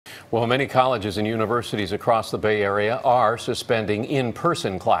Well, many colleges and universities across the Bay Area are suspending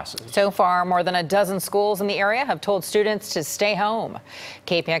in-person classes. So far, more than a dozen schools in the area have told students to stay home.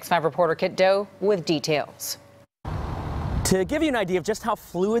 KPIX 5 reporter Kiet Do with details. To give you an idea of just how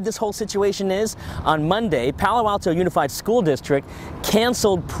fluid this whole situation is, on Monday, Palo Alto Unified School District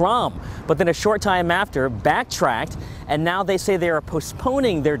canceled prom, but then a short time after backtracked, and now they say they are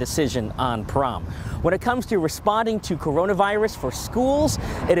postponing their decision on prom. When it comes to responding to coronavirus for schools,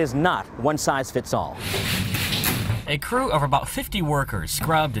 it is not one size fits all. A crew of about 50 workers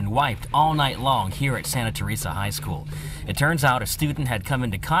scrubbed and wiped all night long here at Santa Teresa High School. It turns out a student had come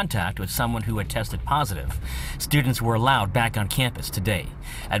into contact with someone who had tested positive. Students were allowed back on campus today.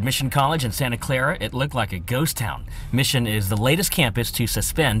 At Mission College in Santa Clara, it looked like a ghost town. Mission is the latest campus to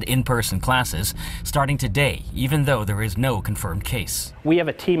suspend in-person classes starting today, even though there is no confirmed case. We have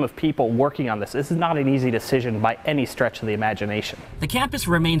a team of people working on this. This is not an easy decision by any stretch of the imagination. The campus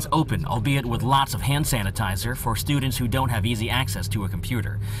remains open, albeit with lots of hand sanitizer for students who don't have easy access to a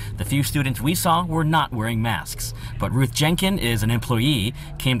computer. The few students we saw were not wearing masks, but Ruth Jenkin is an employee,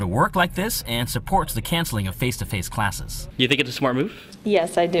 came to work like this, and supports the canceling of face-to-face classes. You think it's a smart move?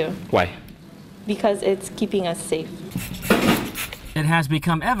 Yes, I do. Why? Because it's keeping us safe. It has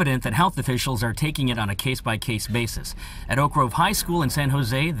become evident that health officials are taking it on a case-by-case basis. At Oak Grove High School in San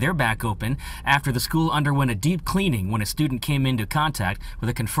Jose, they're back open after the school underwent a deep cleaning when a student came into contact with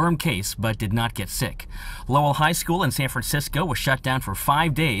a confirmed case but did not get sick. Lowell High School in San Francisco was shut down for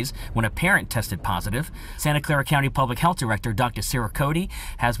 5 days when a parent tested positive. Santa Clara County Public Health Director Dr. Sarah Cody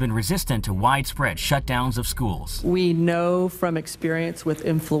has been resistant to widespread shutdowns of schools. We know from experience with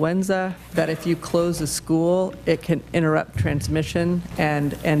influenza that if you close a school, it can interrupt transmission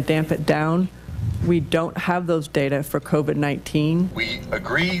and damp it down. We don't have those data for COVID-19. We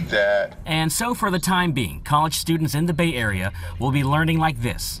agree that. And so for the time being, college students in the Bay Area will be learning like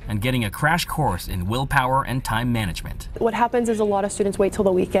this and getting a crash course in willpower and time management. What happens is a lot of students wait till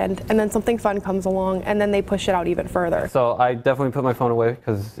the weekend and then something fun comes along and then they push it out even further. So I definitely put my phone away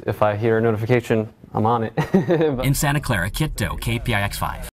because if I hear a notification, I'm on it. In Santa Clara, Kiet Do, KPIX 5.